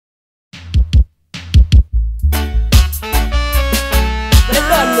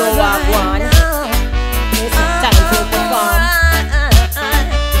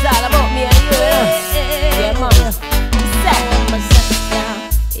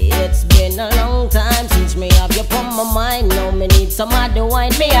my mind. Now me need some other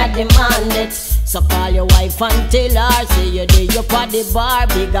wine, me I demand it. So call your wife and tell her, say you do your party bar,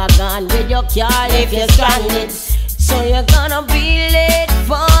 bigger gun with your car if you're stranded. So you're gonna be late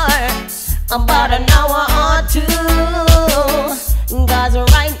for about an hour or two, cause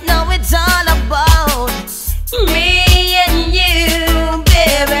right now it's all about me and you,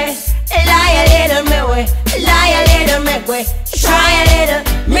 baby. Lie a little me way, lie a little me way, try a little,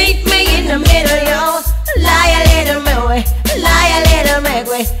 meet me in the middle, yo. Lie a little me way, lie a little me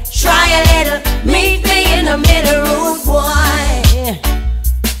way, try a little, meet me in the middle, rude boy.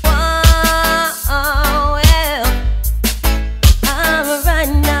 Oh, well, I'm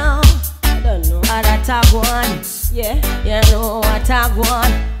right now. I don't know how that talk one. Yeah, you know what talk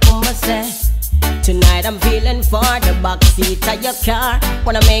one. I'ma say. Tonight I'm feeling for the backseat of your car.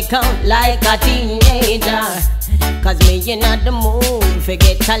 Wanna make out like a teenager, cause me in the mood,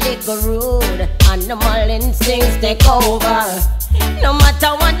 forget a little rude. Animal instincts take over. No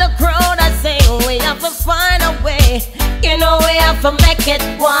matter what the crowd I say, we have to find a way. You know we have to make it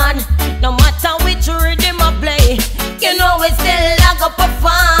one. No matter which rhythm I play, you know we still like a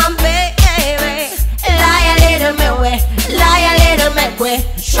perform, baby. Lie a little me way, lie a little me way,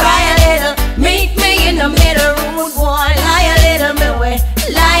 try a little, meet me in the middle, rude boy. Lie a little me way,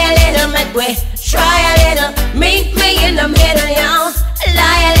 lie a little me way, try a little, meet me in the middle, yo.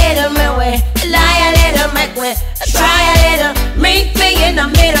 Lie a little me way, lie a little me way, try a little, meet me in the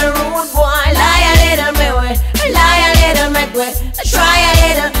middle, rude boy. Lie a little me way, lie a little me way, try a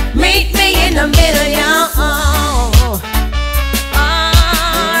little, meet me in the middle, yo.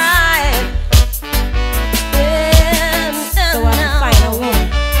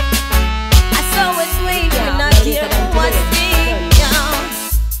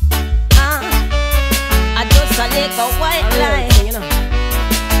 A white line, you know.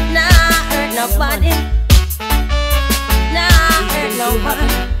 Nah, hurt nobody. Nah, hurt nobody.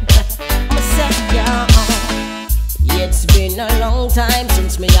 I'ma say, yeah. It's been a long time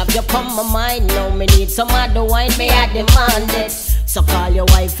since me have you on my mind. Now me need some other wine, me I demand it. So call your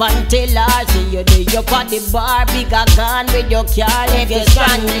wife and tell her, see you do your party bar, bigger gun with your car if you're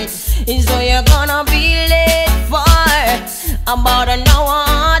stranded. So you're gonna be late for about an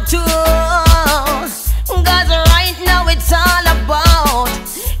hour or two, cause right now it's all about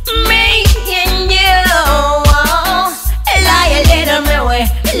me and you. Lie a little me way,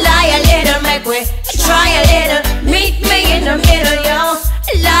 lie a little me way, try a little, meet me in the middle, yo.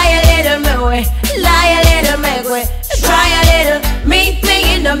 Lie a little me way, lie a little me way, try a little, meet me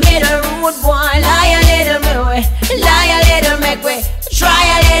in the middle, rude boy.